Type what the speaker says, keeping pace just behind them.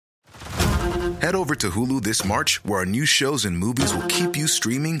Head over to Hulu this March, where our new shows and movies will keep you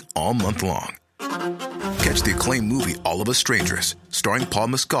streaming all month long. Catch the acclaimed movie All of Us Strangers, starring Paul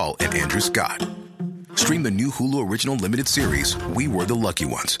Mescal and Andrew Scott. Stream the new Hulu original limited series We Were the Lucky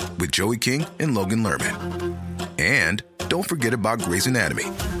Ones with Joey King and Logan Lerman. And don't forget about Grey's Anatomy.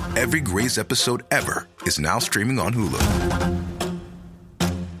 Every Grey's episode ever is now streaming on Hulu.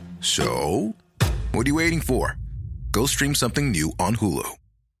 So, what are you waiting for? Go stream something new on Hulu.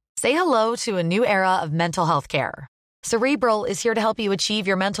 Say hello to a new era of mental health care. Cerebral is here to help you achieve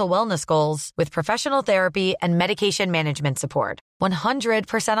your mental wellness goals with professional therapy and medication management support.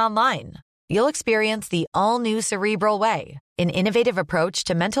 100% online. You'll experience the all-new Cerebral Way, an innovative approach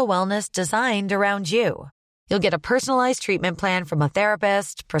to mental wellness designed around you. You'll get a personalized treatment plan from a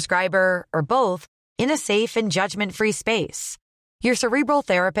therapist, prescriber, or both in a safe and judgment-free space. Your Cerebral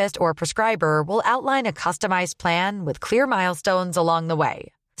therapist or prescriber will outline a customized plan with clear milestones along the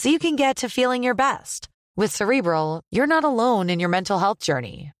way, so you can get to feeling your best. With Cerebral, you're not alone in your mental health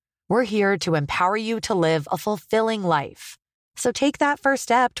journey. We're here to empower you to live a fulfilling life. So take that first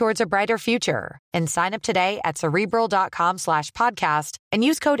step towards a brighter future and sign up today at Cerebral.com/podcast and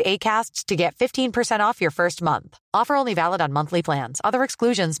use code ACAST to get 15% off your first month. Offer only valid on monthly plans. Other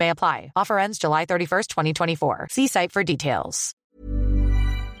exclusions may apply. Offer ends July 31st, 2024. See site for details.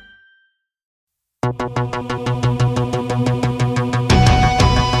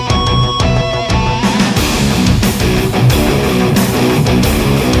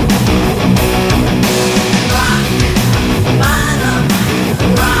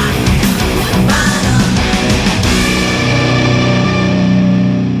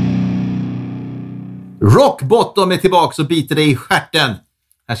 Rock Bottom är tillbaka och biter dig i stjärten.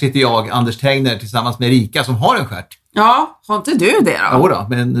 Här sitter jag, Anders Tegner, tillsammans med Erika som har en stjärt. Ja, har inte du det då? Jo då,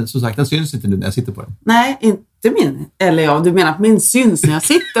 men som sagt, den syns inte nu när jag sitter på den. Nej, inte min. Eller ja, du menar att min syns när jag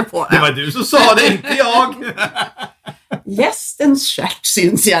sitter på den. Det var du som sa det, inte jag. Gästens stjärt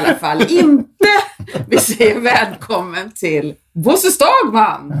syns i alla fall inte. Vi säger välkommen till Bosse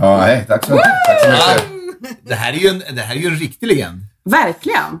Stagman. Ja, hej, tack så mycket. Det här är ju en riktig legend.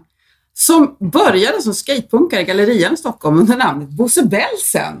 Verkligen. Som började som skatepunkare i Gallerian i Stockholm under namnet Bosse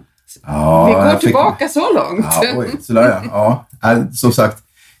Belsen. Ja, vi går tillbaka så långt. Ja, oj, så där, ja. Som sagt,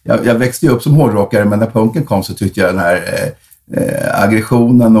 jag växte ju upp som hårdrockare, men när punken kom så tyckte jag den här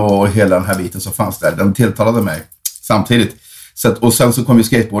aggressionen och hela den här biten som fanns där, den tilltalade mig samtidigt. Och sen så kom ju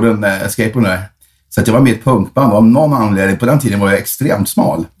skateboarden där. Så att jag var med i ett punkband och av någon anledning, på den tiden var jag extremt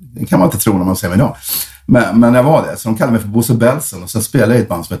smal. Det kan man inte tro när man ser mig idag. Men jag var det, så de kallade mig för Bosse Belsen och sen spelade jag i ett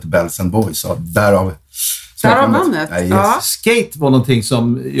band som heter Belsen Boys och därav namnet. Ja, yes. Ja. Skate var någonting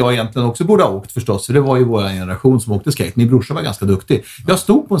som jag egentligen också borde ha åkt förstås, för det var ju vår generation som åkte skate. Min brorsa var ganska duktig. Jag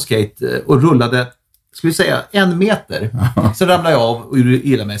stod på en skate och rullade, ska vi säga, 1 meter. Så ramlade jag av och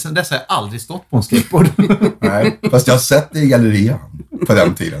gillade mig. Sen dess har jag aldrig stått på en skateboard. Nej, fast jag har sett det i Gallerian på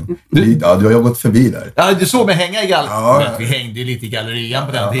den tiden. Du har ju gått förbi där. Ja, du såg mig hänga i Gallerian. Ja. Vi hängde ju lite i Gallerian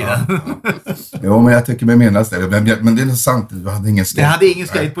på den tiden. Jo, men jag tycker mig minnas det. Men det är sant, du hade ingen skateboard. Jag hade ingen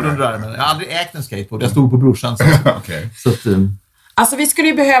skateboard under armen. Jag har aldrig ägt en skateboard. Jag stod på brorsan. Okay. Så att, Alltså vi skulle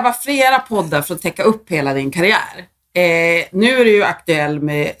ju behöva flera poddar för att täcka upp hela din karriär. Nu är du ju aktuell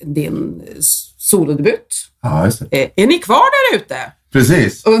med din solodebut. Ja, just det. Är ni kvar där ute?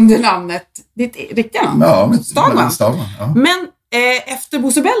 Precis. Under namnet, ditt riktiga namn? Ja, Stagman. Ja. Men efter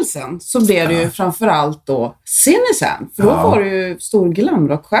Bosse Belsen så blev du ju framförallt då Sinisen. För då var du ju stor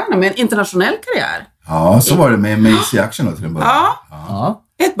glamrockstjärna med en internationell karriär. Ja, så var det med Easy Action då till en början. Ja.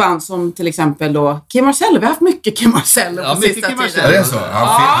 Ett band som till exempel då Kim Marcello. Vi har haft mycket Kim Marcello på sista tiden. Ja, det är så.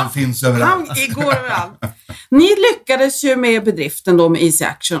 Han finns överallt. Han går överallt. Ni lyckades ju med bedriften då med Easy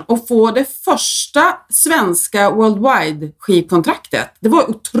Action och få det första svenska worldwide skivkontraktet. Det var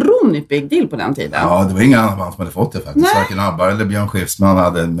otroligt big deal på den tiden. Ja, det var inga andra band som hade fått det faktiskt. Nej. Varken Abba eller Björn Skifsman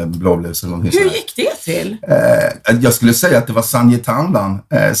hade med blåblus eller någonting. Hur gick det till? Jag skulle säga att det var Sanji Tandan.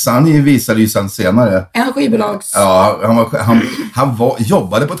 Sanji visade ju sen senare. Energibolags... Ja, han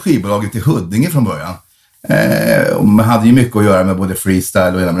jobbade på ett skivbolag ute i Huddinge från början. Och man hade ju mycket att göra med både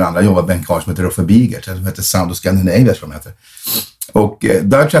freestyle och ena med andra. Jobbade med en karl som heter Roffe Bigert, som heter Sound of Scandinavia som heter. Och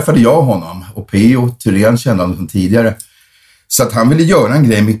där träffade jag honom och P.O. Thyrén kände honom från tidigare. Så att han ville göra en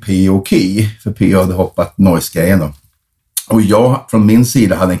grej med P.O. och Key, för P.O. hade hoppat noise-grejen då. Och jag från min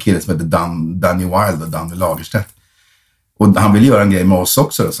sida hade en kille som heter Danny Wild och Danny Lagerstedt. Och han ville göra en grej med oss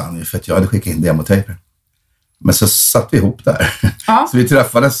också då, Sanny, för att jag hade skickat in demotaper. Men så satt vi ihop där. Ja. Så vi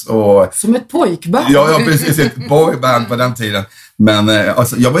träffades och... Som ett pojkband. Ja, precis. Ett boyband på den tiden. Men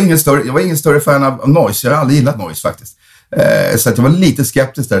alltså, jag var ingen större fan av noise. Jag har aldrig gillat noise faktiskt. Så att jag var lite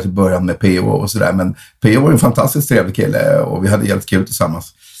skeptisk där till början med P.O. och sådär. Men P.O. var en fantastiskt trevlig kille och vi hade jävligt kul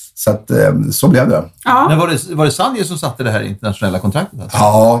tillsammans. Så att så blev det. Ja. Men var det Sanji som satte det här internationella kontraktet? Alltså?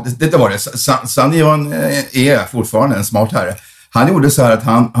 Ja, det var det. Sanji är fortfarande en smart herre. Han gjorde så här att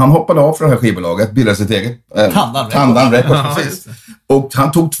han hoppade av från det här skivbolaget, bildade sitt eget Tandan Records, precis. Och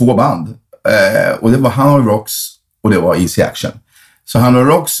han tog 2 band. Och det var Han Rocks och det var Easy Action. Så Han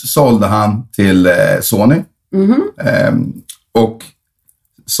Rocks sålde han till Sony. Och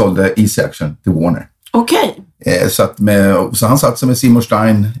sålde Easy Action till Warner. Okej. Så han satt sig med Seymour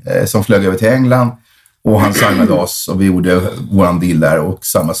Stein som flög över till England. Och han signade oss och vi gjorde våran deal där. Och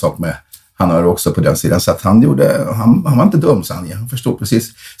samma sak med han har också på den sidan. Så att han var inte dum, Sanji. Han förstod precis.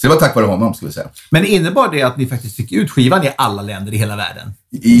 Så det var tack vare honom, skulle vi säga. Men innebar det att ni faktiskt fick ut skivan i alla länder i hela världen?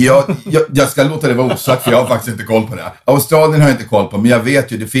 Jag ska låta det vara osagt, för jag har faktiskt inte koll på det. Australien har jag inte koll på, men jag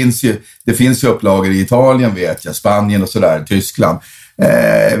vet ju, det finns ju upplagor i Italien, vet jag, Spanien och sådär, Tyskland,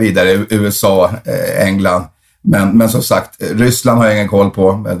 vidare USA, England. Men som sagt, Ryssland har jag ingen koll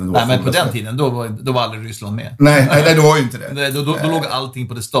på. Men på den tiden, då var aldrig Ryssland med. Nej, då var ju inte det. Då låg allting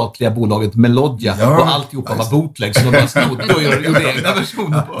på det statliga bolaget Melodja och alltihopa var bootleg, så de bara snodde och gjorde egna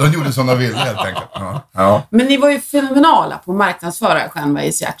versioner på. De gjorde som de ville, helt enkelt. Ja. Men ni var ju fenomenala på att marknadsföra själva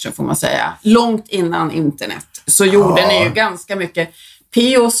Easy Action, får man säga. Långt innan internet så gjorde ni ju ganska mycket.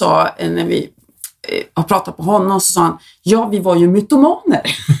 P.O. sa, när vi har pratat på honom, så sa han, vi var ju mytomaner.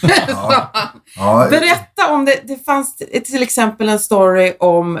 Berätta om det fanns till exempel en story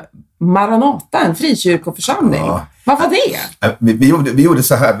om Maranata, en frikyrkoförsamling. Vad var det? Vi gjorde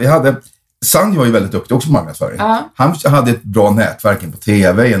så här, Sanji var ju väldigt duktig också på marknadsföring. Han hade ett bra nätverk på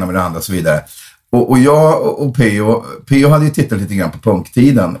tv genom det andra och så vidare. Och jag och P.O. hade ju tittat lite grann på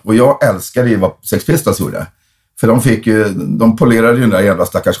punktiden, och jag älskade ju vad Sex Pistols gjorde. För de polerade ju den där jävla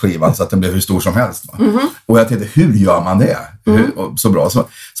stackars skivan så att den blev hur stor som helst. Och jag tänkte, hur gör man det? Så bra. Så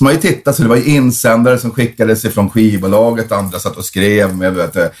man ju tittat, så det var ju insändare som skickades ifrån skivbolaget, andra satt och skrev med,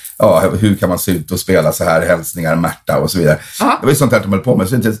 hur kan man se ut och spela så här, hälsningar, Märta och så vidare. Det var ju sånt här de höll på med,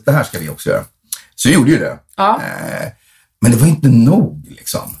 så det här ska vi också göra. Så vi gjorde ju det. Men det var inte nog,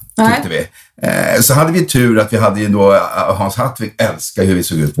 liksom, tyckte vi. Så hade vi tur att vi hade ju då Hans Hartvig älskar hur vi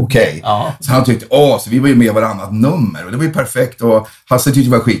såg ut på Okej. Så han tyckte, så vi var ju med varannat nummer och det var ju perfekt, och Hasse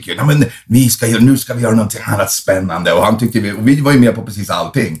tyckte det var skitkul. Men nu ska vi göra någonting annat spännande, och han tyckte och vi var ju med på precis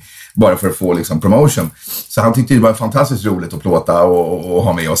allting bara för att få liksom promotion. Så han tyckte det var fantastiskt roligt att plåta och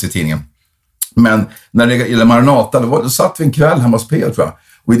ha med oss i tidningen. Men när det gäller Maranata, då satt vi en kväll hemma hos P.O. tror jag,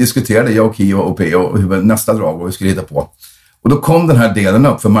 och vi diskuterade, jag och Kio och P.O. hur nästa drag och vi skulle hitta på. Och då kom den här delen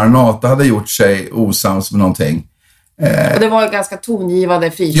upp, för Maranata hade gjort sig osams med någonting. Och det var ganska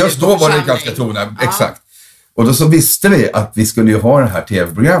tongivande frikyrkoförsamling. Just då var det ganska tongivande, exakt. Och då så visste vi att vi skulle ju ha det här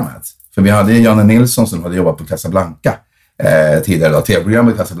tv-programmet. För vi hade ju Janne Nilsson som hade jobbat på Casablanca tidigare då,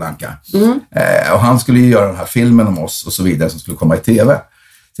 tv-programmet Casablanca. Och han skulle ju göra den här filmen om oss och så vidare som skulle komma i tv.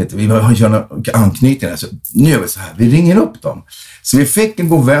 Så vi har en anknytning. Så nu gör vi så här, vi ringer upp dem. Så vi fick en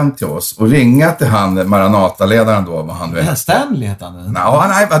god vän till oss och ringa till han Maranata-ledaren då. Vad han Stanley hette han?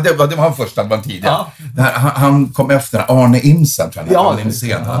 Nej, det var han första, det var tidigare. Han kom efter Arne Imsen, tror jag. Arne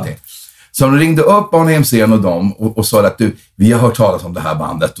Imsen. Så de ringde upp Arne Imsen och dem och sa att vi har hört talas om det här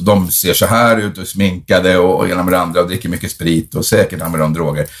bandet. Och de ser så här ut och sminkade och ena med det andra och dricker mycket sprit och säkert använder de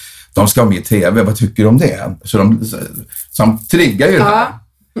droger. De ska med i tv, vad tycker du om det? Så de triggar ju det här.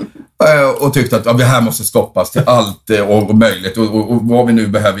 Och tyckte att det här måste stoppas till allt och möjligt och vad vi nu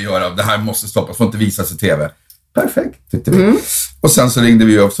behöver göra, det här måste stoppas, får inte visas i tv. Perfekt, tyckte vi. Och sen så ringde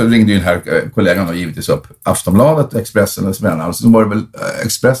vi upp, så ringde ju den här kollegan och givetvis upp Aftonbladet, Expressen och så vidare. Så då var det väl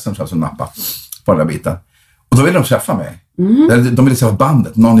Expressen som nappade på den där biten. Och då ville de träffa mig. De ville träffa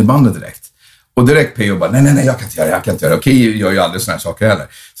bandet, någon i bandet direkt. Och direkt P.O. bara, nej, jag kan inte göra. Okej, gör ju aldrig såna här saker heller.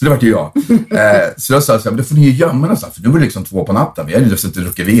 Så det var ju jag. Så då sa jag, men då får ni ju gömma någonstans. För nu var det liksom 2 på natten. Vi hade ju suttit och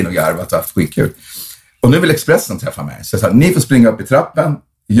druckit vin och garvat och haft skitkul. Och nu vill Expressen träffa mig. Så jag sa, ni får springa upp i trappen,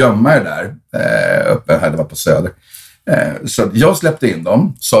 gömma er där. Uppe här, det var på Söder. Så jag släppte in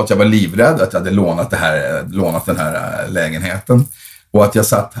dem. Sa att jag var livrädd, att jag hade lånat den här lägenheten. Och att jag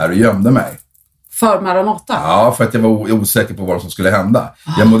satt här och gömde mig. För Maranata? Ja, för att jag var osäker på vad som skulle hända.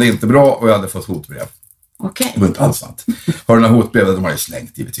 Jag mådde inte bra och jag hade fått hotbrev. Okej. Det var inte alls sant. Har du några hotbrev? De har ju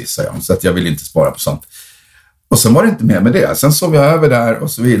slängt givetvis, sa jag. Så att jag vill inte spara på sånt. Och sen var det inte mer med det. Sen sov jag över där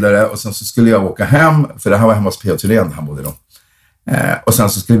och så vidare. Och sen så skulle jag åka hem. För det här var hemma hos P.O. Thyrén, han bodde då. Och sen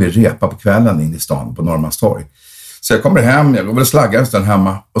så skulle vi repa på kvällen in i stan på Norrmalmstorg. Så jag kommer hem, jag går väl slagga en stund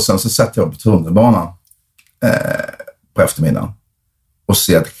hemma. Och sen så sätter jag på tunnelbanan på eftermiddagen. Och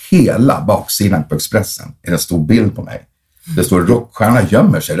ser att hela baksidan på Expressen är en stor bild på mig. Det står rockstjärna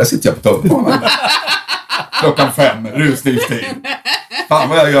gömmer sig. Där sitter jag på tunnelbanan. 5:00, rusningstid. Fan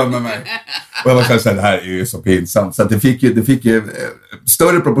vad jag gömmer mig. Och jag var så här, det här är ju så pinsamt. Så att det fick ju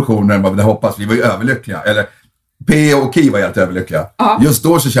större proportioner än vad vi hade hoppats. Vi var ju överlyckliga. Eller P och Ki var helt överlyckliga. Just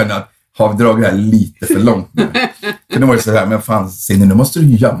då så kände jag att har vi dragit det här lite för långt nu? För nu var det så här, men fan Cindy, nu måste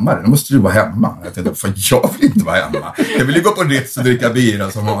du gömma dig. Nu måste du vara hemma. Jag tänkte, fan jag vill inte vara hemma. Jag vill ju gå på Ritz och dricka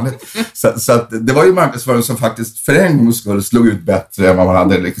bira som vanligt. Så att det var ju marknadsföring som faktiskt för en gång skulle slog ut bättre än vad man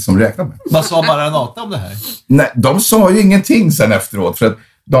hade liksom räknat med. Vad sa Maranata om det här? Nej, de sa ju ingenting sen efteråt. För att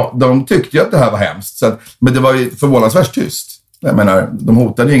de tyckte ju att det här var hemskt. Så att, men det var ju förvånansvärt tyst. Jag menar, de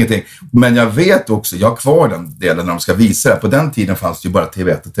hotade ju ingenting. Men jag vet också, jag har kvar den delen när de ska visa det. På den tiden fanns det ju bara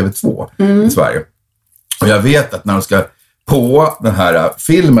TV1 och TV2 i Sverige. Och jag vet att när de ska på den här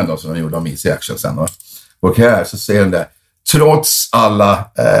filmen då, som de gjorde om Easy Action sen då, och här så säger de det, trots alla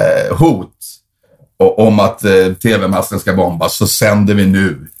hot om att TV-masten ska bombas så sänder vi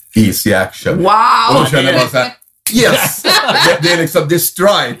nu Easy Action. Wow! Och då känner man så här, yes! det är liksom, det är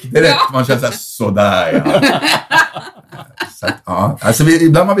strike direkt. Man känner sådär, ja. Så, ja. Alltså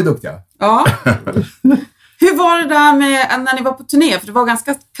ibland var vi duktiga. Ja. Hur var det där med när ni var på turné? För det var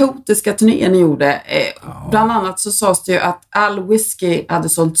ganska kaotiska turnéer ni gjorde. Bland annat så sades det ju att all whisky hade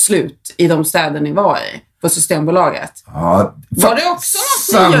sålt slut i de städer ni var i på Systembolaget. Ja, var det också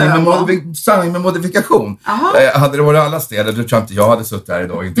något sanning med modifikation? Hade det varit alla städer, då tror jag inte jag hade suttit här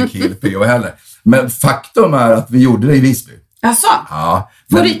idag, inte Kiel, P.O. heller. Men faktum är att vi gjorde det i Visby. Alltså? Ja.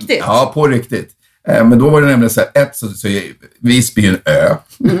 På riktigt? Ja, på riktigt. Men då var det nämligen så här, så är Visby en ö.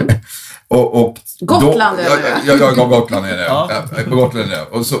 Och Gotland är det. Ja, Gotland är det. Ja. På Gotland är det.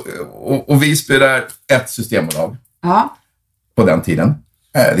 Och Visby är ett systembolag. Ja. På den tiden.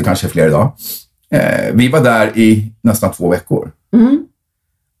 Det kanske är fler idag. Vi var där i nästan 2 veckor.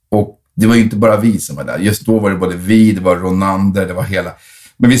 Och det var ju inte bara vi som var där. Just då var det både vi, det var Ronander, det var hela.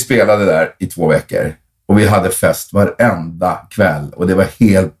 Men vi spelade där i 2 veckor. Och vi hade fest varenda kväll. Och det var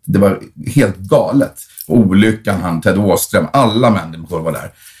helt galet. Olyckan, han, Ted Åström, alla människor var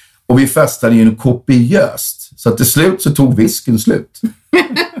där. Och vi festade ju kopiöst. Så att till slut så tog whiskyn slut.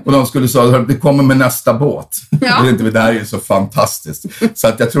 Och de skulle säga att det kommer med nästa båt. Ja. Det där är ju så fantastiskt. Så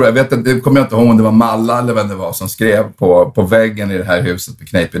att jag vet inte, det kommer jag inte ihåg om det var Malla eller vem det var som skrev på väggen i det här huset på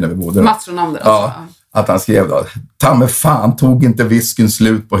Kneipen när vi bodde. Mats Ronander alltså. Ja, att han skrev då, ta med fan tog inte whiskyn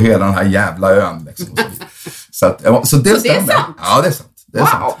slut på hela den här jävla ön. Liksom. Så det stämmer. Det är sant? Ja, det är sant. Det är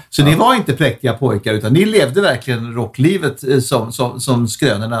sant. Så ni var inte präktiga pojkar utan ni levde verkligen rocklivet som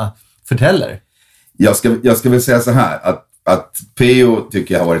skrönorna förtäller. Jag ska väl säga så här att P.O.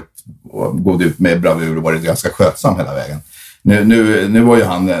 tycker jag har gått ut med bravur och varit ganska skötsam hela vägen. Nu var ju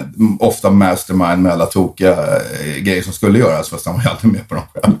han ofta mastermind med alla tokiga grejer som skulle göras, fast han var ju alltid med på dem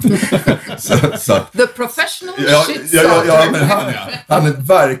själv. så, The professional shit. Ja, men han är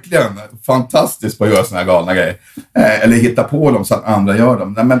verkligen fantastisk på att göra såna här galna grejer. Eller hitta på dem så att andra gör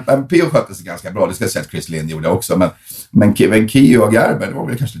dem. Men P.O. skötte sig ganska bra, det ska jag säga att Chris Lind gjorde också. Men Kio och Gerber, det var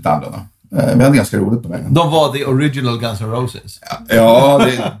väl kanske lite annorlunda. Vi hade ganska roligt på vägen. De var the original Guns N' Roses. Ja,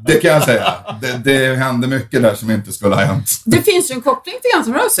 det kan jag säga. Det hände mycket där som inte skulle ha hänt. Det finns ju en koppling till Guns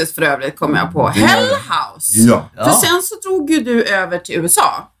N' Roses för övrigt, kommer jag på. Hell House. Ja. För sen så drog ju du över till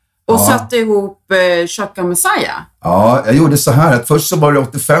USA och satte ihop Shotgun Messiah. Ja, jag gjorde så här att först så var det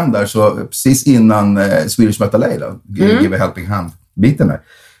 85 där, så precis innan Swedish Metal då, Give a Helping Hand-biten där.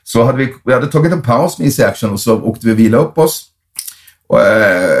 Så hade vi hade tagit en paus med Easy Action och så åkte vi vila upp oss.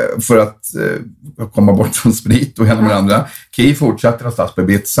 För att komma bort från sprit och hela med andra. Ki fortsatte någonstans på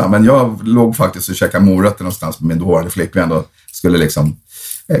Ibiza, men jag låg faktiskt och käkade morötter någonstans med min dåvarande flickvän och skulle liksom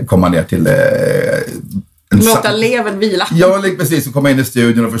komma ner till låta levern vila. Ja, precis, och komma in i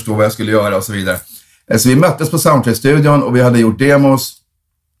studion och förstå vad jag skulle göra och så vidare. Så vi möttes på Soundtrack-studion och vi hade gjort demos.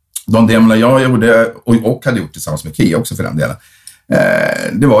 De demorna jag gjorde och hade gjort tillsammans med Ki också för den delen.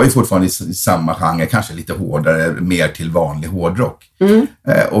 Det var ju fortfarande i samma genre, kanske lite hårdare, mer till vanlig hårdrock.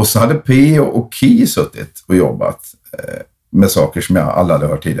 Och så hade P och Ki suttit och jobbat med saker som jag aldrig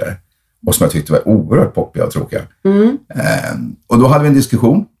hade hört tidigare och som jag tyckte var oerhört poppiga och tråkiga. Och då hade vi en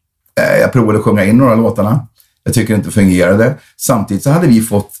diskussion. Jag provade att sjunga in några låtarna. Jag tycker det inte fungerade. Samtidigt så hade vi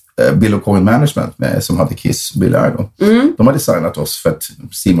fått Bill och Coin Management som hade Kiss och Bill Idol. De hade signat oss för att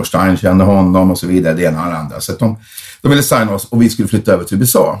Seymour Stein kände honom och så vidare, det ena och det andra. Så att de ville signa oss och vi skulle flytta över till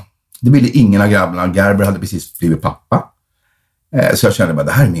USA. Det ville ingen av grabbarna. Gerber hade precis blivit pappa. Så jag kände bara,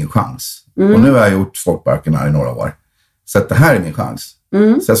 det här är min chans. Och nu har jag gjort folkparken här i några år. Så att det här är min chans.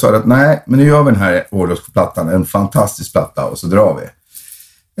 Så jag sa att nej, men nu gör vi den här årlösplattan, en fantastisk platta, och så drar vi.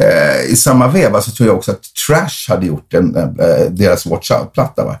 I samma veva så tror jag också att Trash hade gjort deras Watch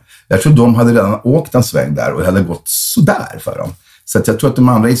Out-platta. Va? Jag tror de hade redan åkt en sväng där och det hade gått sådär för dem. Så att jag tror att de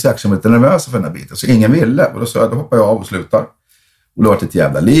andra i Easy Action var lite nervösa för den här biten. Så ingen ville. Och då sa jag, då hoppar jag av och slutar. Och det har varit ett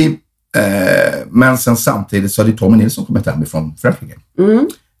jävla liv. Men sen samtidigt så hade Tommy Nilsson kommit hem ifrån Frankrike.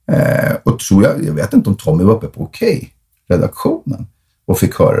 Och tror jag vet inte om Tommy var uppe på redaktionen och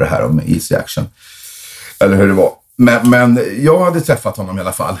fick höra det här om Easy Action. Eller hur det var. Men jag hade träffat honom i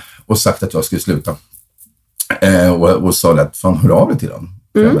alla fall och sagt att jag skulle sluta. Och sa att fan, hör av dig till dem.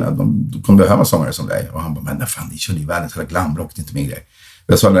 Jag menar, de kommer behöva sångare som dig. Och han bara, men fan, ni körde ju världens hela glamrock, det är inte min grej.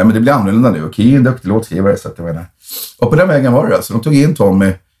 Jag sa, nej men det blir annorlunda nu. Och Key är en duktig låtskrivare, så att jag menar. Och på den vägen var det alltså. De tog in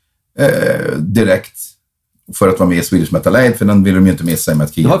Tommy direkt för att vara med i Swedish Metal Aid, för den ville de ju inte missa med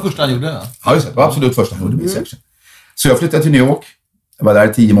att Key. Det var första han gjorde, ja, just det. Det var absolut första han gjorde med Section. Så jag flyttade till New York. Jag var där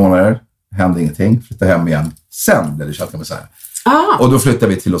i 10 månader. Hände ingenting. Flyttade hem igen. Sen blev det chatt, kan man säga. Och då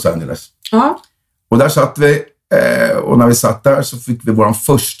flyttade vi till Los Angeles. Och där satt vi. Och när vi satt där så fick vi vår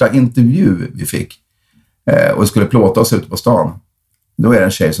första intervju vi fick. Och skulle plåta oss ute på stan. Då är det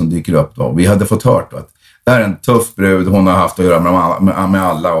en tjej som dyker upp då. Vi hade fått hört då att det här är en tuff brud. Hon har haft att göra med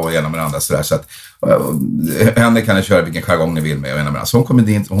alla och ena med andra. Så att henne kan ni köra vilken jargong ni vill med. Och ena med andra. Så hon kom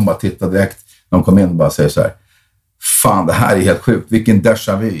in och hon bara tittade direkt. När hon kom in och bara säger så här. Fan, det här är helt sjukt. Vilken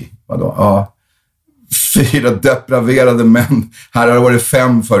déjà vu. Vadå? Ja. 4 depraverade män. Här har det varit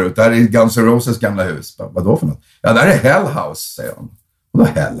 5 förut. Det här är Guns N' Roses gamla hus. Vadå för något? Ja, det här är Hell House, säger hon. Och då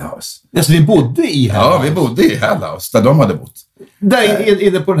Hell House. Ja, så vi bodde i Hell House? Ja, vi bodde i Hell House, där de hade bott. Där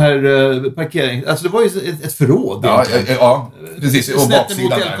inne på den här parkeringen. Alltså det var ju ett förråd. Ja, precis. Och snett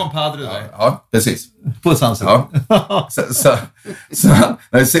emot El Compadre där. Ja, precis. På Sunset. Ja. så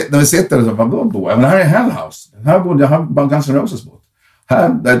när vi sitter och så, vadå bo? Men det här är Hell House. Här bodde Guns N' Roses bott.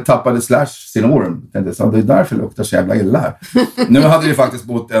 Här tappade Slash sin orm. Det är därför det luktar så jävla illa här. Nu hade det faktiskt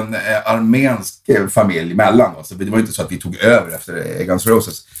bott en armensk familj mellan oss. Det var inte så att vi tog över efter Guns N'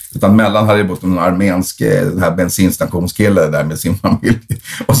 Roses. Utan mellan hade det bott en armensk den här bensinstationskille där med sin familj.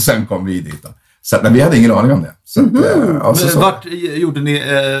 Och sen kom vi dit. Så, men vi hade ingen aning om det. Så vart gjorde ni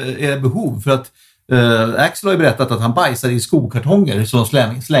behov? För att Axel har ju berättat att han bajsade i skokartonger som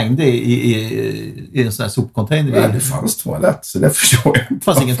slängde i en sån här sopcontainer. Ja, det fanns toalett, så det förstår jag inte. Det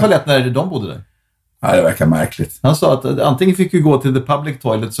fanns ingen toalett när de bodde där? Ja, det verkar märkligt. Han sa att antingen fick vi gå till the public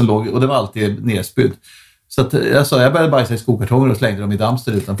toilet som låg, och det var alltid nerspydd. Så att jag började bajsa i skokartonger och slängde dem i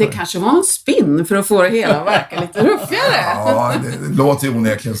dammster utanför. Det kanske var en spinn för att få det hela att verka lite ruffigare. Ja, det låter ju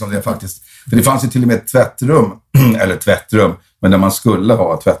onekligen som det faktiskt. För det fanns ju till och med ett tvättrum, men där man skulle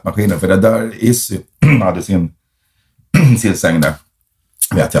ha tvättmaskinen. För det där Issy hade sin säng där.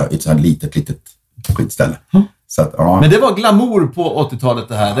 Vet jag, ett sånt här litet skitställe. Så att, ja. Men det var glamour på 80-talet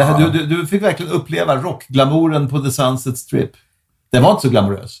det här. Ja. Du fick verkligen uppleva rockglamouren på The Sunset Strip. Den var inte så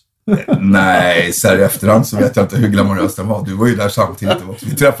glamorös. Nej, så här i efterhand så vet jag inte hur glamorös den var. Du var ju där samtidigt.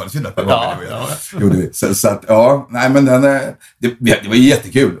 Vi träffades ju där på gången. Ja. Så att, ja, nej men det var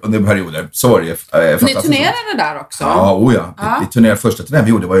jättekul under perioder. Så var det Ni turnerade där också? Ja. Vi turnerade första turnén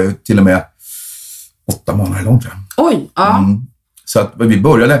vi gjorde var ju till och med 8 månader långt. Oj, ja. Så att vi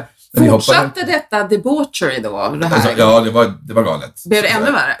började... Fortsatte detta debauchery då? Det här? Alltså, ja, det var galet. Blev det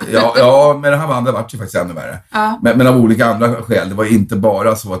ännu värre? Ja, men det här andra var ju faktiskt ännu värre. Ja. Men av olika andra skäl. Det var inte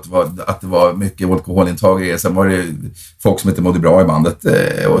bara så att det var mycket alkoholintag i. Sen var det folk som inte mådde bra i bandet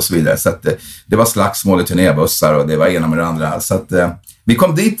och så vidare. Så att det var slagsmål i turnébussar och det var ena med det andra. Så att vi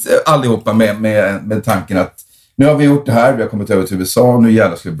kom dit allihopa med tanken att nu har vi gjort det här, vi har kommit över till USA, nu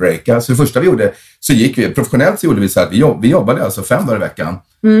jävlar ska vi breaka. Så det första vi gjorde, så gick vi, professionellt så gjorde vi så att vi jobbade alltså 5 dagar i veckan.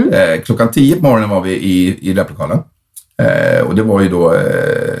 Klockan 10 på morgonen var vi i replokalen. Och det var ju då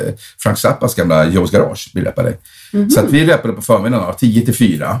Frank Zappas gamla Joe's Garage vi repade. Så att vi repade på förmiddagen 10 till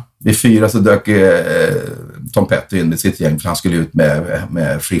 4. Vid 4 så dök Tom Petty in med sitt gäng för han skulle ut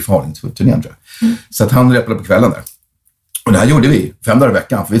med Free Falling-turnén. Så att han repade på kvällen där. Och det här gjorde vi 5 dagar i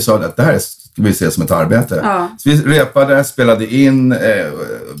veckan för vi sa att det här ska vi se som ett arbete. Ja. Så vi repade, spelade in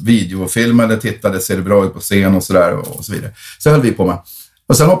videofilmade, tittade, ser det bra ut på scen och sådär och så vidare. Så höll vi på med.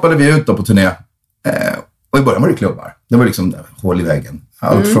 Och sen hoppade vi ut då på turné. Och i början var det klubbar. Det var liksom hål i väggen.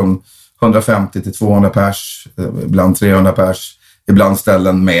 Allt från 150 till 200 pers, ibland 300 pers. Ibland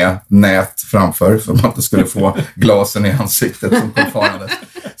ställen med nät framför för att man inte skulle få glasen i ansiktet som kom farande.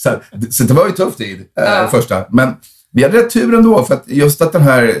 Så det var ju tuff tid första. Men vi hade rätt tur ändå för att just att den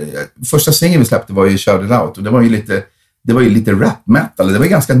här första singeln vi släppte var ju Shout It Out och det var ju lite rap metal, det var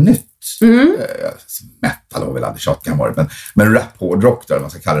ganska nytt. Metal var väl aldrig shotgun var det, men rap hårdrock där man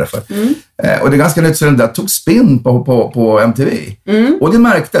ska kalla det för. Och det är ganska nytt så den där tog spin på MTV. Och det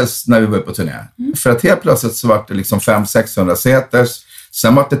märktes när vi var på turné. För att helt plötsligt så var det liksom 500-600 seters,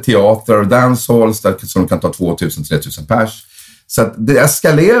 sen var det teater och dancehalls där som kan ta 2000-3000 pers. Så att det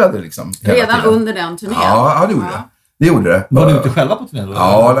eskalerade liksom. Redan under den turnén? Ja, det gjorde det. Var du ute själva på turnén då?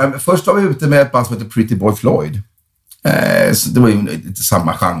 Ja, först var vi ute med ett band som heter Pretty Boy Floyd. Så det var ju lite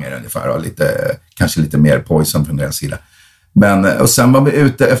samma genre ungefär och kanske lite mer Poison från deras sida. Men, och sen var vi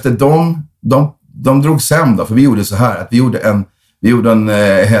ute efter de drog hem då, för vi gjorde så här att vi gjorde en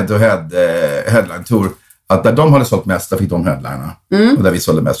head-to-head headline tour, att där de hade sålt mest, där fick de headlinerna. Och där vi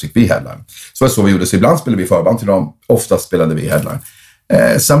sålde mest fick vi headline. Så var det så vi gjorde, så ibland spelade vi förband till dem, oftast spelade vi headline.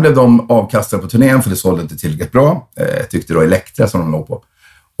 Sen blev de avkastade på turnén för det sålde inte tillräckligt bra. Tyckte det var Elektra som de låg på.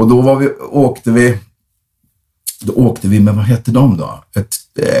 Och då åkte vi med, vad hette de då?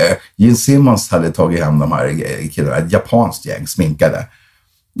 Gene Simmons hade tagit hem de här killarna, ett japanskt gäng, sminkade.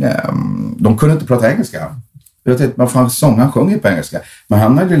 De kunde inte prata engelska. Jag tänkte, man fan sångaren sjunger på engelska. Men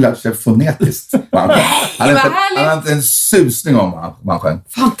han hade lärt sig fonetiskt. Han hade inte en susning om vad han sjöng.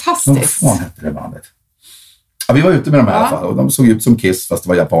 Fantastiskt. Vad fan hette det bandet? Ja, vi var ute med dem i alla fall. Och de såg ut som Kiss fast det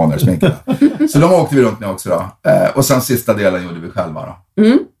var japaner sminkade. Så de åkte vi runt med också då. Och sen sista delen gjorde vi själva då.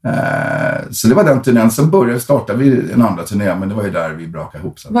 Så det var den turnén. Sen startade vi en andra turné. Men det var ju där vi brakade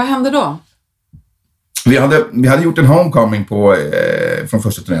ihop. Vad hände då? Vi hade gjort en homecoming från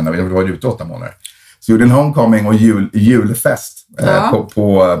första turnén. När vi var ute 8 månader. Så vi gjorde en homecoming och julfest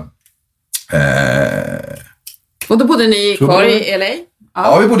Och då bodde ni kvar i LA?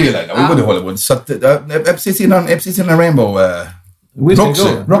 Ja, vi bodde i LA. Vi bodde i Hollywood. Så att, precis innan Rainbow...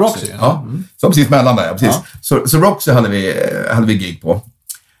 Roxy. Ja. Så precis mellan där, precis. Ja. Så Roxy hade vi gig på.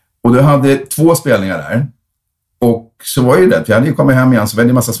 Och då hade 2 spelningar där. Och så var ju det. Vi hade ju kommit hem igen, så vi hade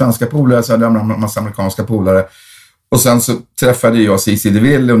en massa svenska polare, så hade jag en massa amerikanska polare. Och sen så träffade jag C.C.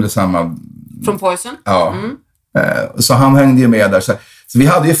 DeVille under samma... Från Poison? Ja. Så han hängde ju med där. Så vi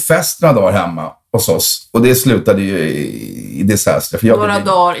hade ju fest några dagar hemma hos oss. Och det slutade ju i disaster. Några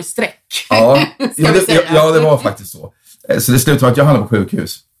dagar i sträck. Ja, det var faktiskt så. Så det slutade med att jag hamnade på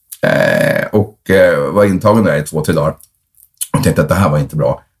sjukhus. Och var intagen där i 2-3 dagar. Och tänkte att det här var inte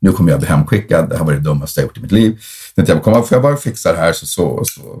bra. Nu kommer jag bli hemskickad. Det här var det dummaste jag gjort i mitt liv. Tänkte får jag bara fixa det här så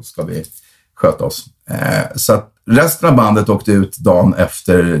ska vi sköta oss. Så att resten av bandet åkte ut dagen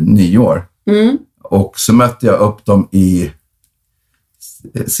efter nyår. Och så mötte jag upp dem i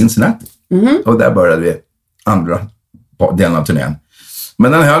Cincinnati. Och där började vi andra delen av turnén.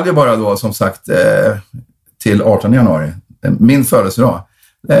 Men den höll ju bara då, som sagt, till 18 januari. Min födelsedag.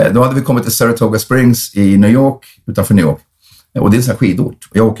 Då hade vi kommit till Saratoga Springs i New York, utanför New York. Och det är en sån här skidort.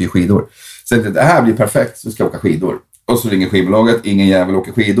 Jag åker ju skidor. Så det här blir perfekt, så ska jag åka skidor. Och så ringer skivbolaget, ingen jävel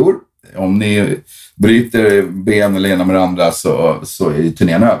åker skidor. Om ni bryter ben eller ena med andra så är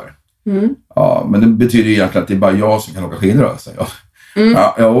turnén över. Ja, men det betyder ju egentligen att det är bara jag som kan åka skidor då, säger jag.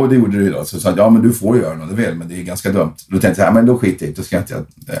 Ja, och det gjorde det ju då. Så sa men du får göra något du vill, men det är ganska dumt. Då tänkte jag, men då skiter jag, då ska jag inte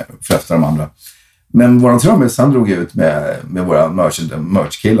fresta de andra. Men våran trummis, han drog ut med våra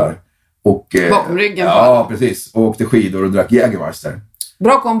merch-killar. Bakom ryggen. Ja, precis. Och åkte skidor och drack Jägermeister.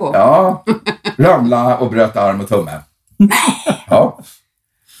 Bra kombo. Ja, ramla och bröt arm och tumme. Ja.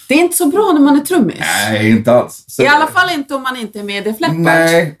 Det är inte så bra när man är trummis. Nej, inte alls. Så, i alla fall inte om man inte är med i Fläppart.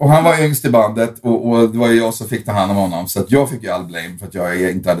 Nej, och han var yngst i bandet och det var ju jag som fick ta hand om honom. Så att jag fick ju all blame för att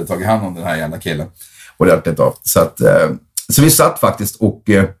jag inte hade tagit hand om den här jävla killen. Och det hade av. Så vi satt faktiskt och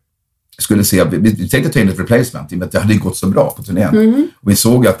skulle se, vi tänkte ta in ett replacement i och med att det hade gått så bra på turnén. Och vi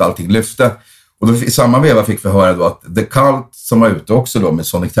såg att allting lyfte. Och då, i samma veva fick vi höra då att The Cult, som var ute också då med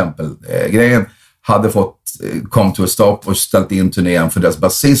Sonic Temple-grejen, hade fått come to a stop och ställt in turnén för deras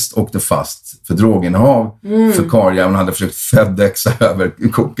basist åkte fast för droginnehav. För karljäveln hade försökt FedExa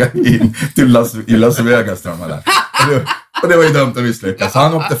över kokain till Las Vegas. Och det var ju dumt att misslyckas.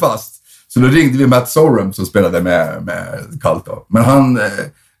 Han åkte fast. Så då ringde vi Matt Sorum som spelade med Cult då. Men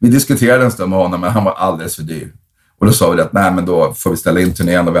vi diskuterade en stund med honom, men han var alldeles för dyr. Och då sa vi att nej, men då får vi ställa in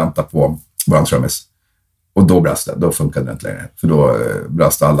turnén och vänta på våran trummis. Och då brast det. Då funkade det inte längre. För då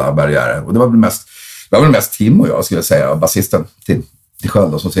brast alla barriärer. Och det var väl mest Tim och jag, skulle jag säga, basisten till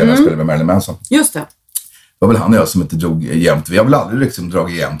Sköld som senare spelade med Marilyn Manson. Just det. Det var väl han och jag som inte drog jämnt. Vi har väl aldrig liksom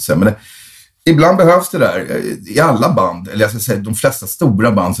dragit jämnt sig. Men ibland behövs det där. I alla band, eller jag ska säga de flesta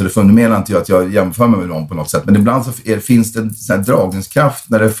stora band, så det funderar inte jag att jag jämför mig med dem på något sätt. Men ibland så finns det en sån här dragningskraft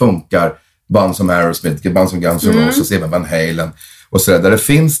när det funkar. Band som Aerosmith, band som Guns N' Roses, även Van Halen och så där det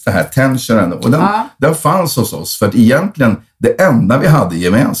finns det här tensionen. Och den fanns hos oss. För att egentligen det enda vi hade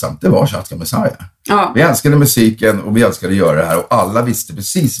gemensamt, det var Chatka Messiah. Ja. Vi älskade musiken och vi älskade att göra det här. Och alla visste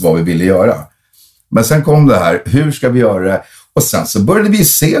precis vad vi ville göra. Men sen kom det här, hur ska vi göra det? Och sen så började vi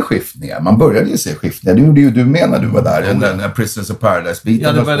se skiftningar. Man började ju se skiftningar. Det gjorde ju du med när du var där. Den Prisoners of Paradise-biten.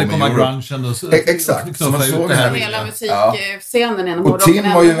 Ja, det började komma grungen och så. Exakt. Så man såg det här. Hela musikscenen. Och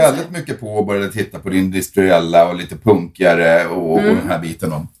Tim var ju väldigt mycket på och började titta på det industriella och lite punkigare och den här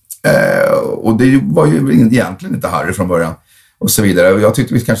biten om. Och det var ju egentligen inte Harry från början. Och så vidare. Och jag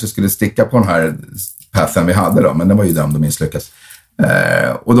tyckte vi kanske skulle sticka på den här passen vi hade då, men det var ju dömd att misslyckas.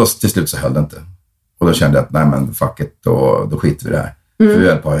 Och då till slut så höll det inte. Och då kände jag att nej men fuck it, då skiter vi det här. För vi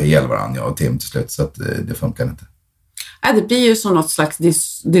höll på att ihjäl varandra, jag och Tim till slut, så att det funkar inte. Det blir ju som något slags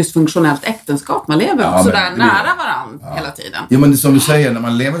dysfunktionellt äktenskap. Man lever sådär nära varandra hela tiden. Ja, men som du säger, när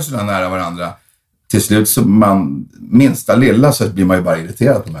man lever sådär nära varandra, till slut så minsta lilla så blir man ju bara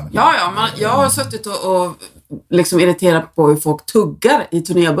irriterad på människor. Jag har suttit och liksom irriterat på hur folk tuggar i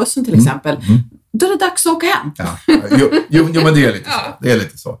turnébussen till exempel. Då är det dags att åka hem. Ja. Jo, men det är lite så. Det är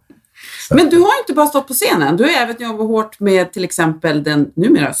lite så. Men du har inte bara stått på scenen. Du har även jobbat hårt med till exempel den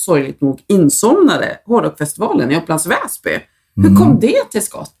numera sorgligt nog insomnade hårdrockfestivalen i Upplands Väsby. Hur kom det till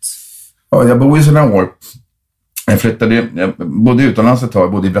skott? Ja, jag bor i sådana år. Jag bodde utomlands ett tag,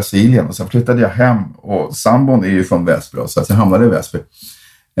 jag bodde i Brasilien och sen flyttade jag hem och sambon är ju från Väsby så att jag hamnade i Väsby.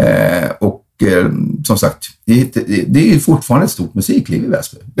 Som sagt, det är ju fortfarande ett stort musikliv i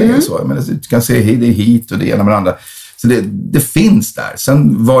Väsby. Det är så, men du kan se det är hit och det ena med det andra. Så det finns där.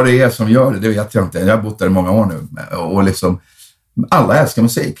 Sen vad det är som gör det vet jag inte. Jag har bott där i många år nu och liksom alla älskar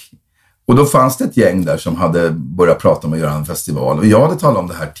musik. Och då fanns det ett gäng där som hade börjat prata om att göra en festival. Och jag hade talat om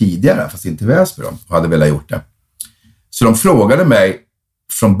det här tidigare, fast inte i Väsby och hade velat gjort det. Så de frågade mig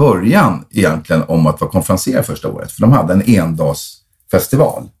från början egentligen om att vara konferenser första året. För de hade en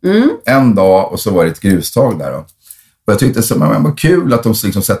endagsfestival. En dag och så var det ett grustag där då. Och jag tyckte så var kul att de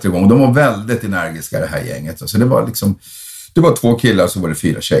liksom sätter igång. De var väldigt energiska det här gänget. Så det var liksom, det var 2 killar och så var det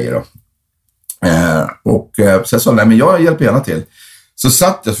 4 tjejer då. Så jag sa, nej men jag hjälper gärna till. Så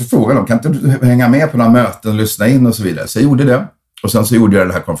satt jag för frågan om, kan inte du hänga med på några möten och lyssna in och så vidare. Så jag gjorde det. Och sen så gjorde jag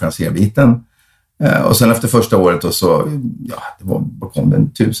den här konferenserbiten. Och sen efter första året och så, kom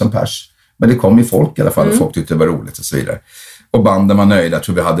det 1000 pers. Men det kom ju folk i alla fall och folk tyckte det var roligt och så vidare. Och banden var nöjda, jag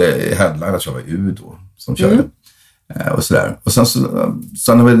tror vi hade headline, jag tror det var Udo som körde. Och sådär. Och sen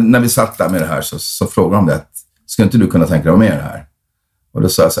så när vi satt där med det här så frågade de det, ska inte du kunna tänka dig med det här? Och då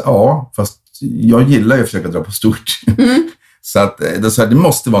sa jag så ja, fast jag gillar ju att försöka dra på stort. Så att då sa jag, det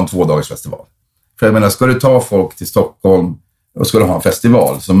måste vara en 2-dagarsfestival. För jag menar, ska du ta folk till Stockholm och ska du ha en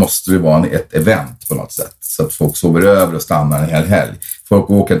festival så måste det vara ett event på något sätt. Så att folk sover över och stannar en hel helg. Folk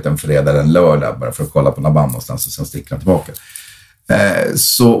åker inte en fredag eller en lördag bara för att kolla på några band någonstans och sen sticker de tillbaka.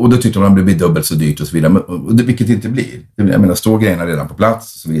 Och då tyckte de att det blir dubbelt så dyrt och så vidare. Vilket det inte blir. Jag menar, står grejerna redan på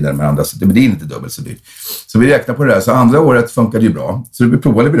plats och så vidare med andra. Så det blir inte dubbelt så dyrt. Så vi räknar på det där. Så andra året funkade ju bra. Så vi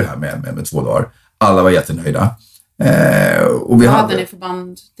provade det här med 2 dagar. Alla var jättenöjda. Vad hade ni för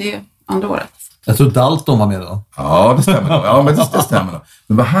band det andra året? Jag tror Dalton var med då. Ja, det stämmer då. Ja, men det stämmer då.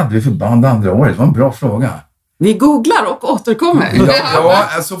 Men vad hade vi för band andra året? Det var en bra fråga. Vi googlar och återkommer. Ja,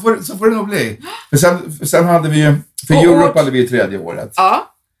 så får det nog bli. För sen hade vi ju, för Europe hade vi 3:e året.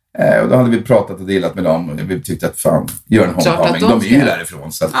 Ja. Och då hade vi pratat och delat med dem. Och vi tyckte att fan, gör en homecoming. De är ju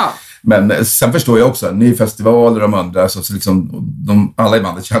därifrån. Så att, men sen förstår jag också, ny festival och de andra, så liksom, alla i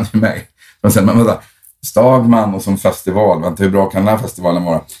bandet känner ju mig. Men sen, vänta, Stagman och som festival, vänta, hur bra kan den här festivalen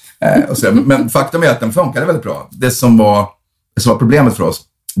vara? Men faktum är att den funkade väldigt bra. Det som var problemet för oss,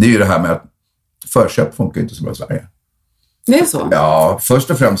 det är ju det här med att förköp funkar inte så bra i Sverige. Det är så? Ja, först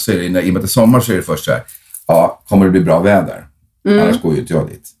och främst så är det, i och med att det är sommar så är det först så här, kommer det bli bra väder? Annars går ju inte jag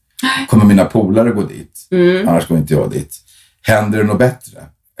dit. Kommer mina polare gå dit? Annars går inte jag dit. Händer det något bättre?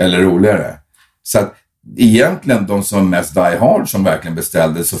 Eller roligare? Så att egentligen de som mest die hard som verkligen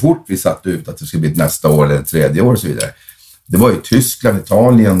beställde så fort vi satt ut att det skulle bli nästa år eller 3:e år och så vidare. Det var ju Tyskland,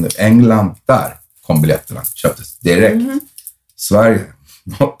 Italien, England, där kom biljetterna, köptes direkt. Sverige,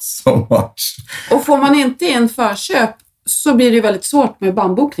 not so much. Och får man inte in förköp så blir det ju väldigt svårt med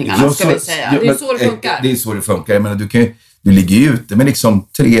bandbokningarna, ska vi säga. Det är så det funkar. Det är så det funkar. Jag menar, du ligger ju ute med liksom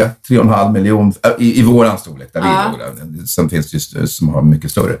 3,5 miljoner i våran storlek där vi låg där. Sen finns det ju som har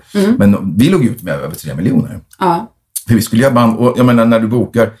mycket större. Men vi låg ut med över 3 miljoner. För vi skulle göra band, och jag menar när du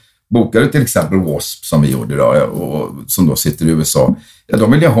bokar du till exempel W.A.S.P. som vi gjorde då, och som då sitter i USA,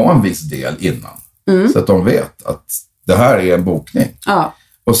 de vill ju ha en viss del innan. Så att de vet att det här är en bokning.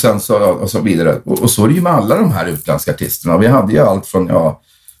 Och sen så vidare. Och så är det ju med alla de här utländska artisterna. Vi hade ju allt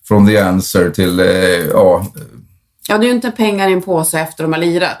från The Answer till Ja, det är ju inte pengar i en påse efter de har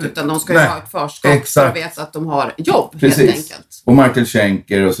lirat, utan de ska ju ha ett förskap för att veta att de har jobb. Precis. Helt enkelt. Och Michael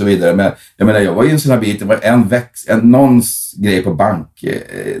Schenker och så vidare. Men jag menar, jag var ju en sån här bit, det var någons grej på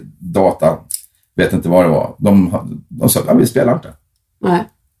bankdata, vet inte vad det var. De sa, vi spelar inte. Nej.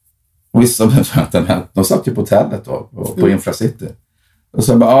 Och vissa de satt ju på hotellet då, på Infracity. Och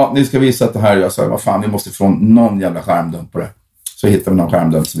så bara, ni ska visa att det här, jag sa, vad fan, vi måste få någon jävla skärmdump på det. Så hittade vi någon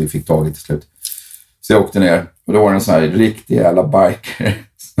skärmdump som vi fick tag i till slut. Så jag åkte ner och då var det en sån här riktig jävla biker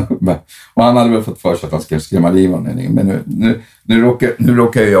Och han hade väl fått för sig att han skulle skrämma liv av den. Men nu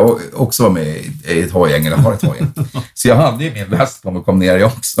råkar jag också vara med i ett hojgäng, eller har ett hojgäng. Så jag hade ju min väst och kom ner jag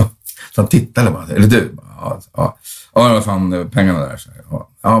också. Så han tittade bara, eller du? Ja, vad fan, pengarna där. Så,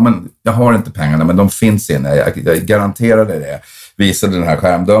 ja, men jag har inte pengarna, men de finns inne. Jag garanterade det. Visade den här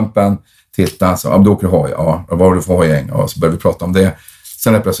skärmdumpen. Titta, så, då åker du hoj. Ja, vad har du för hojgäng? Ja, så började vi prata om det.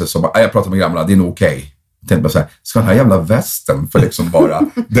 Sen är plötsligt så bara, jag pratar med grabbarna, det är nog okej. Jag tänkte bara så här, ska den här jävla västen för liksom bara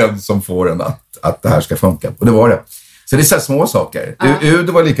den som får en att det här ska funka? Och det var det. Så det är så här små saker.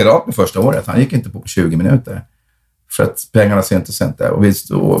 Det var likadant med första året. Han gick inte på 20 minuter. För att pengarna syntes inte.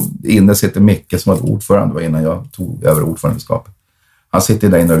 Och inne sitter Micke som var ordförande, var innan jag tog över ordförandeskapet. Han sitter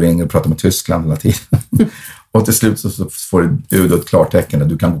där inne och ringer och pratar med Tyskland hela tiden. Och till slut så får du ett klartecken att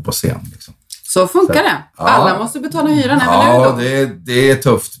du kan gå på scen. Liksom. Så funkar det. Alla måste betala hyran även nu. Ja, det är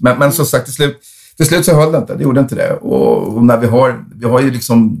tufft. Men som sagt, till slut så höll det inte. Det gjorde inte det. Och när vi har ju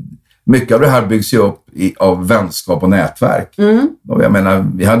liksom, mycket av det här byggs ju upp av vänskap och nätverk. Och jag menar,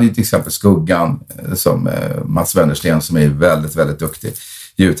 vi hade ju till exempel Skuggan som Mats Wennersten som är väldigt, väldigt duktig.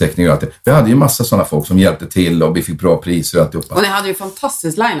 Ljudtekniker och allt det. Vi hade ju massa sådana folk som hjälpte till och vi fick bra priser och alltihopa. Och ni hade ju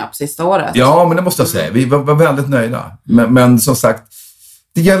fantastisk line-up sista året. Ja, men det måste jag säga. Vi var väldigt nöjda. Men som sagt,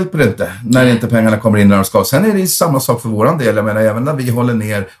 det hjälper inte när inte pengarna kommer in när de ska. Sen är det ju samma sak för våran del. Jag menar, även när vi håller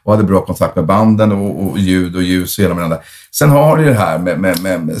ner och hade bra kontakt med banden och ljud och ljus och hela med den där. Sen har det här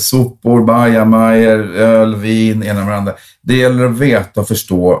med sopor, bajamajor, öl, vin, ena med andra. Det gäller att veta och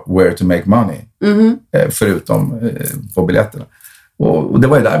förstå where to make money. Förutom på biljetterna. Och det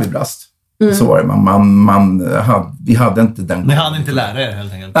var ju där vi brast. Så var det. Vi hade inte den... Ni hann inte lära er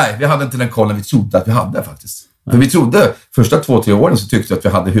helt enkelt. Nej, vi hade inte den kollen vi trodde att vi hade faktiskt. För vi trodde, första 2-3 åren så tyckte vi att vi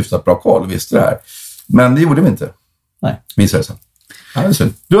hade hyfsat bra koll och visste det här. Men det gjorde vi inte. Nej. Visade det sig. Ja, det är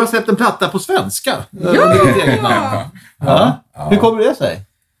synd. Du har släppt en platta på svenska. Ja. Hur kommer det sig?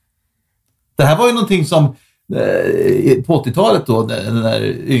 Det här var ju någonting som på 80-talet då, när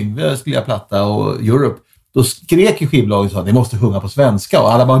Yngve skulle göra platta och Europe, då skrek ju skivbolaget att ni måste sjunga på svenska.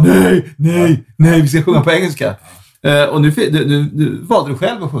 Och alla bara, nej, vi ska sjunga på engelska. Och nu valde du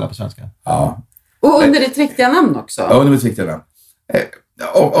själv att sjunga på svenska. Ja. Och under ditt riktiga namn också. Ja, under mitt riktiga namn.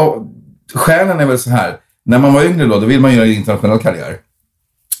 Och skälen är väl så här. När man var yngre då vill man göra en internationell karriär.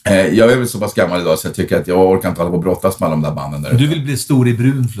 Jag är väl så pass gammal idag så jag tycker att jag orkar inte hålla på och brottas med alla de där banden där. Du vill bli stor i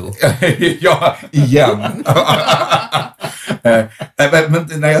Brunflo. Ja, igen. Men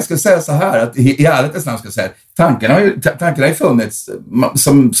när jag ska säga så här, att i ärlighetens namn ska jag säga, tankarna har ju funnits.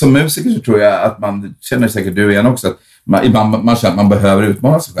 Som musiker så tror jag att man känner säkert du igen också, att man känner att man behöver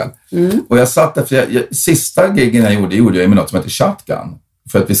utmana sig själv. Och jag satt efter, sista giggen jag gjorde jag med något som heter Shotgun.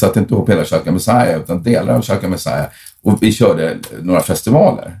 För att vi satt inte ihop hela Shotgun Messiah utan delar av Shotgun Messiah. Och vi körde några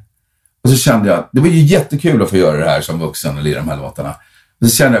festivaler. Och så kände jag, det var ju jättekul att få göra det här som vuxen och lira de här låtarna. Och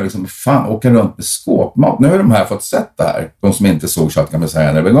så kände jag liksom, fan, åka runt med skåpmat. Nu har de här fått sett det här. De som inte såg Shotgun Messiah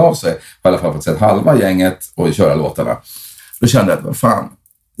när det begav sig har i alla fall fått sett halva gänget och köra låtarna. Då kände jag att, fan,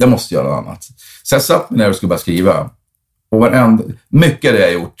 jag måste göra något annat. Så jag satt mig ner och skulle bara skriva. Och mycket av det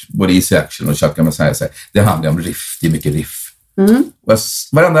jag gjort, både Easy Action och Shotgun Messiah, det handlar om riff. Det är mycket riff. Och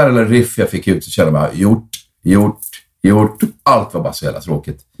varenda eller riff jag fick ut så kände jag bara, gjort. Allt var bara så jävla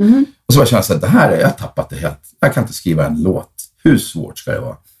tråkigt. Och så var jag att det här jag har tappat det helt. Jag kan inte skriva en låt. Hur svårt ska det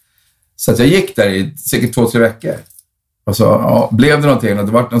vara? Så att jag gick där i säkert 2-3 veckor. Och så blev det någonting. Och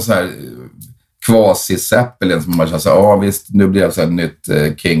det var någon så här quasi-Zeppelin som man kände så visst, nu blir det så här nytt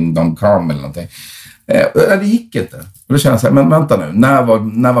Kingdom Come eller någonting. Det gick inte. Och då kände jag så här, men vänta nu.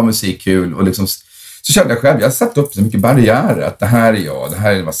 När var musik kul? Och liksom, så kände jag själv, jag har satt upp så mycket barriärer att det här är jag, det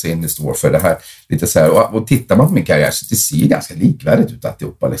här är vad Cindy står för, det här lite så här. Och tittar man på min karriär så det ser ganska likvärdigt ut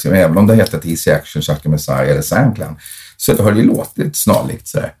alltihopa. Liksom. Även om det heter Easy Action, Shotgun Messiah eller Stagman. Så det har ju låtit snarlikt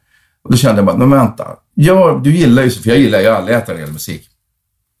så här. Och då kände jag bara, men vänta. Du gillar ju så, för jag gillar ju aldrig äta en hel musik.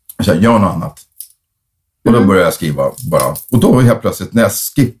 Jag sa, gör något annat. Och då började jag skriva bara. Och då helt plötsligt, när jag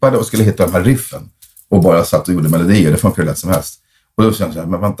skippade och skulle hitta de här riffen och bara satt och gjorde melodier, det funkar lätt som helst. Och då kände jag,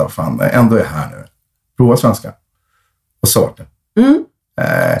 men vänta, fan, ändå är jag här nu. Prova svenska. Och så var det.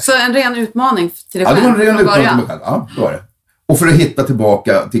 Så en ren utmaning till dig själv? Ja, det var en ren utmaning till mig själv. Ja, det var det. Och för att hitta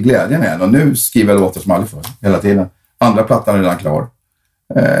tillbaka till glädjen igen. Och nu skriver jag låtar som aldrig förr. Hela tiden. Andra plattan är redan klar.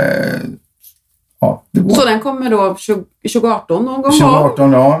 Det går. Så den kommer då 2018 någon gång?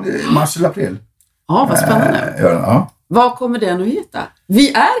 2018, ja. Mars eller april. Ja, vad spännande. Vad kommer den att heta?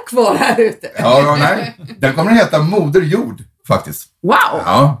 Vi är kvar här ute. Nej. Den kommer att heta Moder Jord, faktiskt. Wow!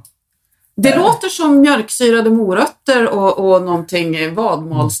 Ja. Det låter som mjölksyrade morötter och någonting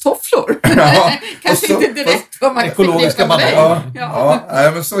vadmalstofflor. Ja, kanske inte direkt vad man ekologiska bananer.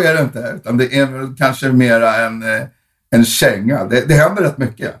 Ja, men så är det inte. Utan det är väl kanske mera en en känga. Det händer rätt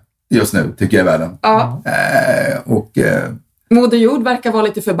mycket just nu, tycker jag i världen. Ja. Moder Jord verkar vara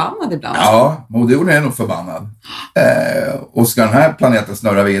lite förbannad ibland. Ja, Moder Jord är nog förbannad. Och ska den här planeten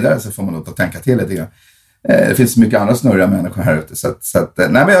snurra vidare så får man nog tänka till lite grann. Det finns så mycket andra snurriga människor här ute. Så att,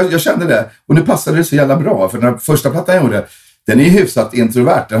 nej, men jag kände det. Och nu passade det så jävla bra. För den första plattan jag gjorde, den är hyfsat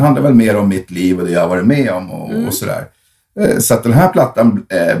introvert. Den handlar väl mer om mitt liv och det jag har varit med om och sådär. Så att den här plattan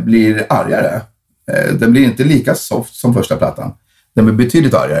blir argare. Den blir inte lika soft som första plattan. Den blir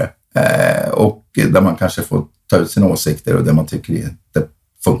betydligt argare. Och där man kanske får ta ut sina åsikter och där man tycker inte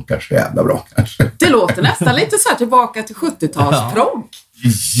funkar så jävla bra kanske. Det låter nästan lite så här tillbaka till 70-talsprogg.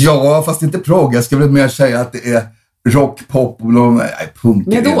 Ja, fast inte progg. Jag ska väl mer säga att det är rock, pop och punk.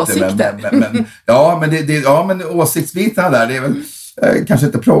 Med åsikter. Men åsiktsbitarna där, det är väl kanske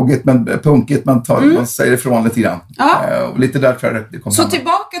inte proggigt, men punkigt. Man säger ifrån lite grann. Och lite där tror jag det kommer. Så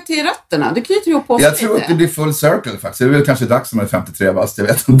tillbaka till rötterna. Du knyter ihop oss. Jag tror att det blir full circle faktiskt. Det är väl kanske dags som är 53 bast, jag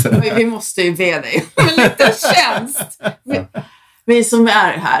vet inte. Vi måste ju be dig om en liten tjänst. Vi som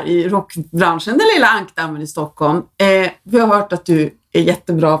är här i rockbranschen, den lilla ankdammen i Stockholm. Vi har hört att du är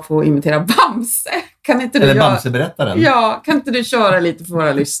jättebra på att imitera Bamse. Kan inte du Eller Bamse-berättaren. Ja, kan inte du köra lite för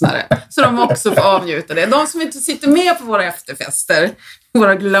våra lyssnare? Så de också får avnjuta det. De som inte sitter med på våra efterfester.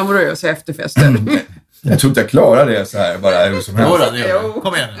 Våra glamorösa efterfester. Jag tror inte jag klarar det så här bara hur som helst.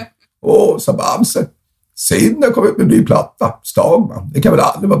 Kom igen nu. Så Bamse. Sen kom ut med en ny platta. Stagman. Det kan väl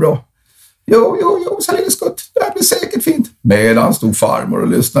aldrig vara bra. Jo, så lille skutt. Det här blir säkert fint. Medan stod farmor och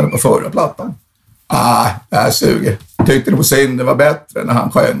lyssnade på förra plattan. Jag suger. Tyckte det på sin det var bättre när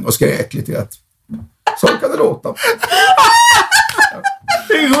han sjöng och skrek lite grann. Så kan det låta.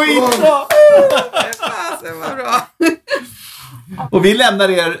 Det är skitbra! Det var bra. Och vi lämnar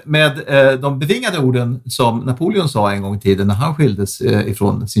er med de bevingade orden som Napoleon sa en gång i tiden när han skildes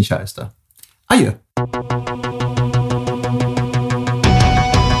ifrån sin käresta. Adjö!